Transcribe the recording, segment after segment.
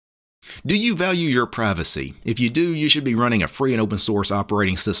Do you value your privacy? If you do, you should be running a free and open source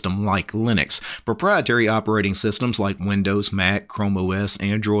operating system like Linux. Proprietary operating systems like Windows, Mac, ChromeOS,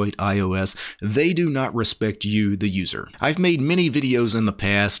 Android, iOS, they do not respect you, the user. I've made many videos in the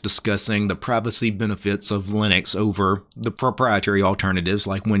past discussing the privacy benefits of Linux over the proprietary alternatives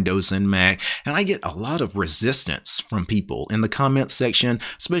like Windows and Mac, and I get a lot of resistance from people in the comments section,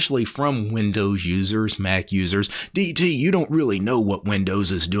 especially from Windows users, Mac users. DT, you don't really know what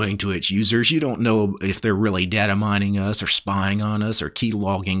Windows is doing to its users. You don't know if they're really data mining us or spying on us or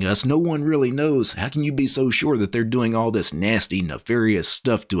keylogging us. No one really knows. How can you be so sure that they're doing all this nasty, nefarious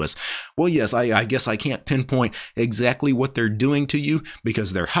stuff to us? Well, yes, I guess I can't pinpoint exactly what they're doing to you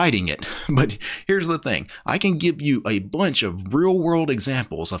because they're hiding it. But here's the thing. I can give you a bunch of real-world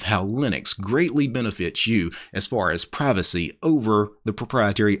examples of how Linux greatly benefits you as far as privacy over the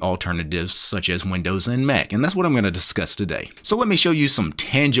proprietary alternatives such as Windows and Mac. And that's what I'm going to discuss today. So let me show you some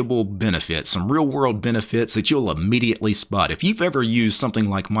tangible benefits, some real-world benefits that you'll immediately spot. If you've ever used something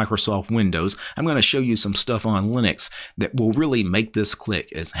like Microsoft Windows, I'm going to show you some stuff on Linux that will really make this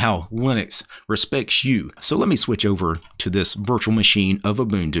click as how Linux respects you. So let me switch over to this virtual machine of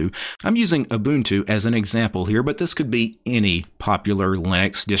Ubuntu. I'm using Ubuntu as an example here, but this could be any popular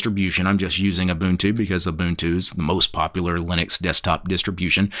Linux distribution. I'm just using Ubuntu because Ubuntu is the most popular Linux desktop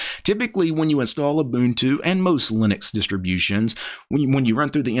distribution. Typically, when you install Ubuntu and most Linux distributions, when you run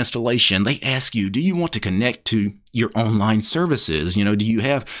through the installation, they ask you, do you want to connect to your online services? You know, do you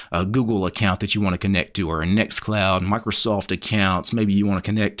have a Google account that you want to connect to, or a Nextcloud, Microsoft accounts? Maybe you want to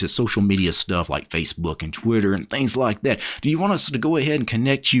connect to social media stuff like Facebook and Twitter and things like that. Do you want us to go ahead and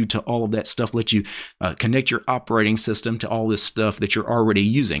connect you to all of that stuff, let you connect your operating system to all this stuff that you're already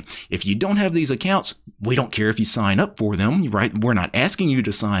using? If you don't have these accounts, we don't care if you sign up for them, right? We're not asking you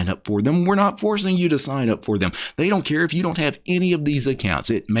to sign up for them. We're not forcing you to sign up for them. They don't care if you don't have any of these accounts.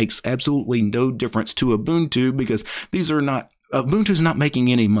 It makes absolutely no difference to Ubuntu because Ubuntu's not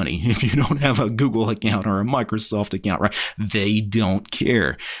making any money if you don't have a Google account or a Microsoft account, right? They don't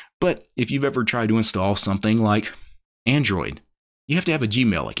care. But if you've ever tried to install something like Android, you have to have a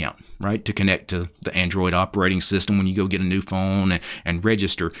Gmail account, right, to connect to the Android operating system when you go get a new phone and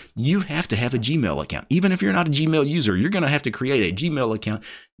register. You have to have a Gmail account. Even if you're not a Gmail user, you're going to have to create a Gmail account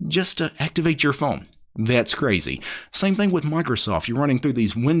just to activate your phone. That's crazy. Same thing with Microsoft. You're running through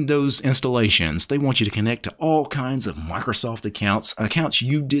these Windows installations. They want you to connect to all kinds of Microsoft accounts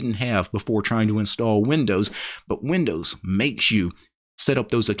you didn't have before trying to install Windows, but Windows makes you set up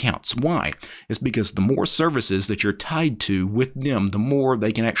those accounts. Why? It's because the more services that you're tied to with them, the more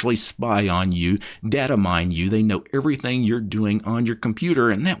they can actually spy on you, data mine you. They know everything you're doing on your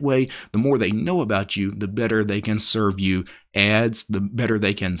computer, and that way, the more they know about you, the better they can serve you ads, the better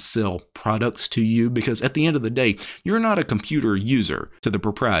they can sell products to you, because at the end of the day, you're not a computer user to the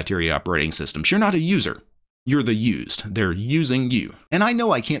proprietary operating systems. You're not a user. You're the used. They're using you. And I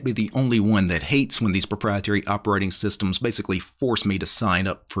know I can't be the only one that hates when these proprietary operating systems basically force me to sign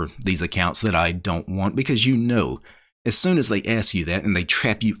up for these accounts that I don't want, because you know, as soon as they ask you that and they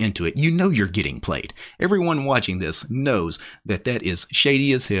trap you into it, you know you're getting played. Everyone watching this knows that that is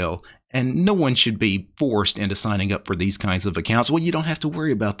shady as hell, and no one should be forced into signing up for these kinds of accounts. Well, you don't have to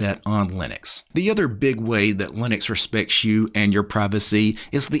worry about that on Linux. The other big way that Linux respects you and your privacy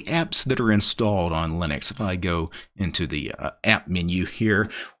is the apps that are installed on Linux. If I go into the app menu here,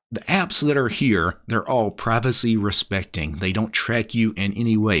 the apps that are here, they're all privacy respecting. They don't track you in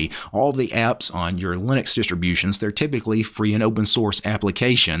any way. All the apps on your Linux distributions, they're typically free and open source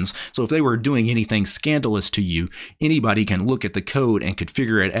applications. So if they were doing anything scandalous to you, anybody can look at the code and could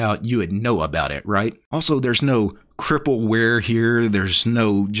figure it out. You would know about it, right? Also, there's no crippleware here. There's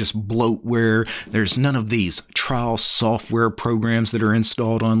no just bloatware. There's none of these trial software programs that are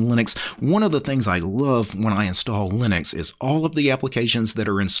installed on Linux. One of the things I love when I install Linux is all of the applications that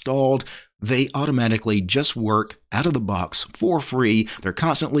are installed, they automatically just work out of the box for free. They're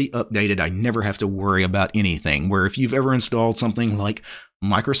constantly updated. I never have to worry about anything. Where if you've ever installed something like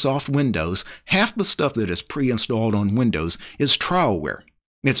Microsoft Windows, half the stuff that is pre-installed on Windows is trialware.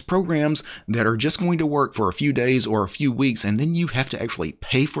 It's programs that are just going to work for a few days or a few weeks, and then you have to actually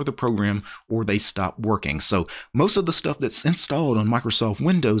pay for the program or they stop working. So most of the stuff that's installed on Microsoft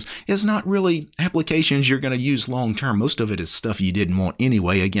Windows is not really applications you're going to use long term. Most of it is stuff you didn't want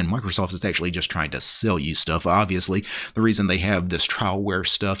anyway. Again, Microsoft is actually just trying to sell you stuff. Obviously, the reason they have this trialware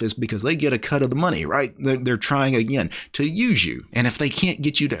stuff is because they get a cut of the money, right? They're trying, again, to use you. And if they can't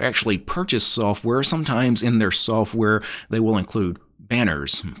get you to actually purchase software, sometimes in their software, they will include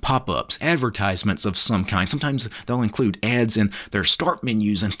banners, pop-ups, advertisements of some kind. Sometimes they'll include ads in their start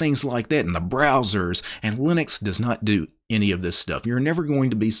menus and things like that in the browsers, and Linux does not do any of this stuff. You're never going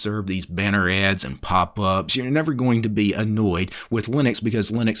to be served these banner ads and pop-ups. You're never going to be annoyed with Linux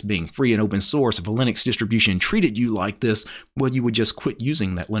because Linux being free and open source. If a Linux distribution treated you like this, well, you would just quit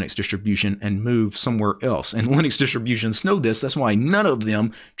using that Linux distribution and move somewhere else. And Linux distributions know this. That's why none of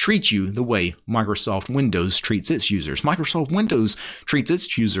them treat you the way Microsoft Windows treats its users. Microsoft Windows treats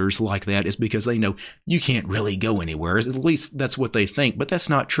its users like that is because they know you can't really go anywhere. At least that's what they think, but that's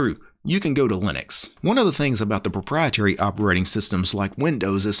not true. You can go to Linux. One of the things about the proprietary operating systems like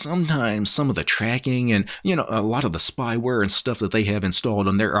Windows is sometimes some of the tracking and, a lot of the spyware and stuff that they have installed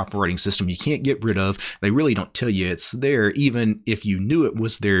on their operating system you can't get rid of. They really don't tell you it's there. Even if you knew it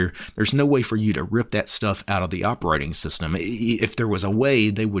was there, there's no way for you to rip that stuff out of the operating system. If there was a way,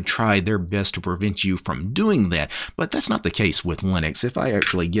 they would try their best to prevent you from doing that. But that's not the case with Linux. If I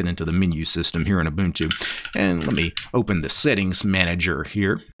actually get into the menu system here in Ubuntu, and let me open the settings manager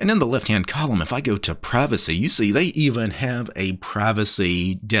here, and in the left-hand column, if I go to privacy, you see they even have a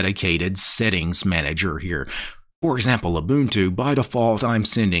privacy dedicated settings manager here. For example, Ubuntu, by default, I'm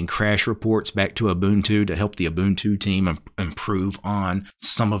sending crash reports back to Ubuntu to help the Ubuntu team improve on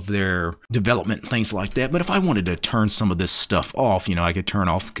some of their development and things like that. But if I wanted to turn some of this stuff off, I could turn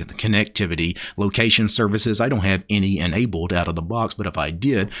off the connectivity, location services. I don't have any enabled out of the box, but if I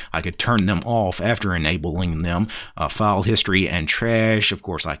did, I could turn them off after enabling them. File history and trash. Of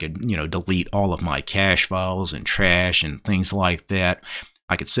course, I could, delete all of my cache files and trash and things like that.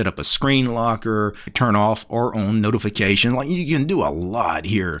 I could set up a screen locker, turn off or on notification. Like, you can do a lot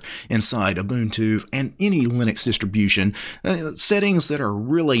here inside Ubuntu and any Linux distribution. Settings that are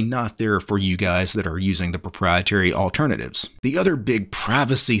really not there for you guys that are using the proprietary alternatives. The other big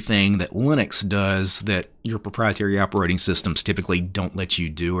privacy thing that Linux does that your proprietary operating systems typically don't let you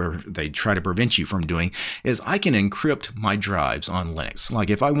do, or they try to prevent you from doing, is I can encrypt my drives on Linux. Like,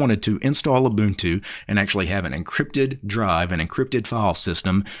 if I wanted to install Ubuntu and actually have an encrypted drive, an encrypted file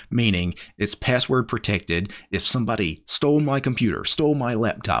system, meaning it's password protected, if somebody stole my computer, stole my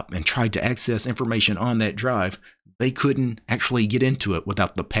laptop, and tried to access information on that drive, they couldn't actually get into it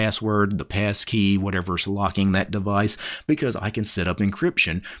without the password, the passkey, whatever's locking that device, because I can set up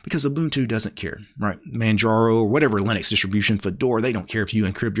encryption, because Ubuntu doesn't care, right? Manjaro or whatever Linux distribution, Fedora, they don't care if you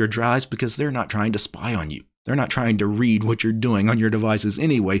encrypt your drives because they're not trying to spy on you. They're not trying to read what you're doing on your devices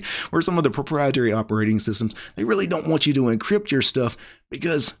anyway. Or some of the proprietary operating systems, they really don't want you to encrypt your stuff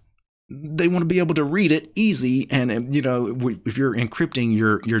because they want to be able to read it easy. And, if you're encrypting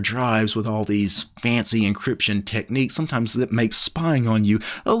your drives with all these fancy encryption techniques, sometimes that makes spying on you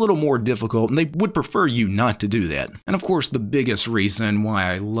a little more difficult, and they would prefer you not to do that. And of course, the biggest reason why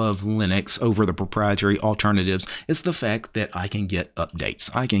I love Linux over the proprietary alternatives is the fact that I can get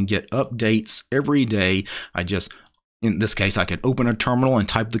updates. I can get updates every day. In this case, I could open a terminal and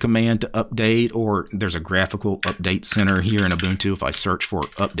type the command to update, or there's a graphical update center here in Ubuntu. If I search for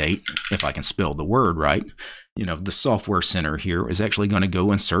update, if I can spell the word right, the software center here is actually going to go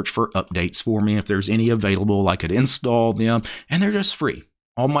and search for updates for me. If there's any available, I could install them, and they're just free.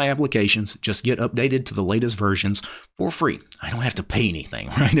 All my applications just get updated to the latest versions for free. I don't have to pay anything,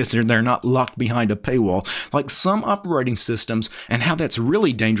 right? They're not locked behind a paywall like some operating systems. And how that's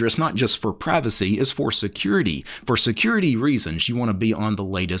really dangerous, not just for privacy, is for security. For security reasons, you want to be on the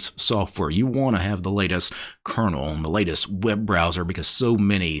latest software. You want to have the latest kernel and the latest web browser, because so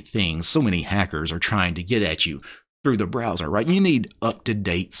many hackers are trying to get at you through the browser, right? You need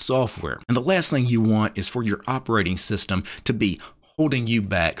up-to-date software. And the last thing you want is for your operating system to be holding you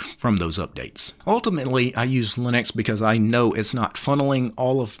back from those updates. Ultimately, I use Linux because I know it's not funneling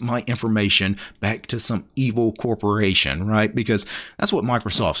all of my information back to some evil corporation, right? Because that's what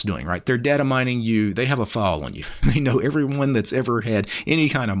Microsoft's doing, right? They're data mining you. They have a file on you. They know everyone that's ever had any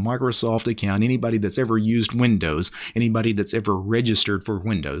kind of Microsoft account, anybody that's ever used Windows, anybody that's ever registered for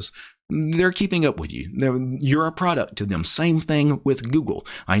Windows. They're keeping up with you. You're a product to them. Same thing with Google.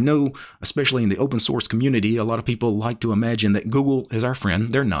 I know, especially in the open source community, a lot of people like to imagine that Google is our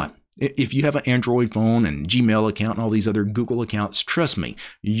friend. They're not. If you have an Android phone and Gmail account and all these other Google accounts, trust me,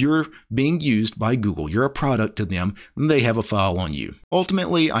 you're being used by Google. You're a product to them. They have a file on you.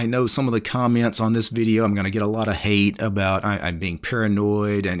 Ultimately, I know some of the comments on this video, I'm going to get a lot of hate about I'm being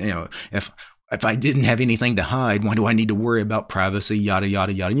paranoid, and if I didn't have anything to hide, why do I need to worry about privacy, yada,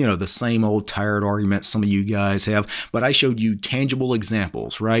 yada, yada? The same old tired arguments some of you guys have. But I showed you tangible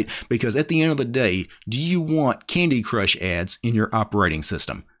examples, right? Because at the end of the day, do you want Candy Crush ads in your operating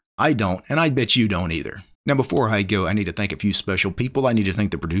system? I don't, and I bet you don't either. Now, before I go, I need to thank a few special people. I need to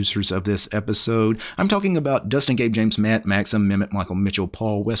thank the producers of this episode. I'm talking about Dustin, Gabe, James, Matt, Maxim, Mehmet, Michael, Mitchell,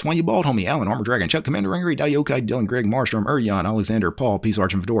 Paul, Wes, Why You Bald, Homie, Alan, Armor Dragon, Chuck, Commander, Ringery, Diokai, Dylan, Greg, Marstrom, Urian, Alexander, Paul, Peace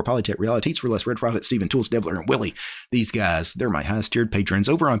Arch and Fedora, Polytech, Reality, Teats for Less, Red Prophet, Steven, Tools, Devler, and Willie. These guys, they're my highest tiered patrons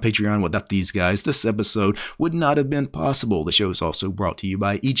over on Patreon. Without these guys, this episode would not have been possible. The show is also brought to you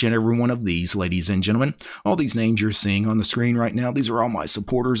by each and every one of these, ladies and gentlemen. All these names you're seeing on the screen right now, these are all my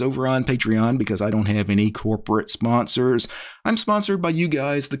supporters over on Patreon because I don't have any corporate sponsors. I'm sponsored by you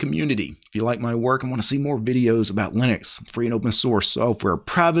guys, the community. If you like my work and want to see more videos about Linux, free and open source software,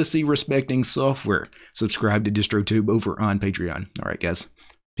 privacy respecting software, subscribe to DistroTube over on Patreon. All right, guys.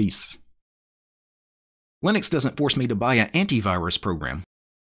 Peace. Linux doesn't force me to buy an antivirus program.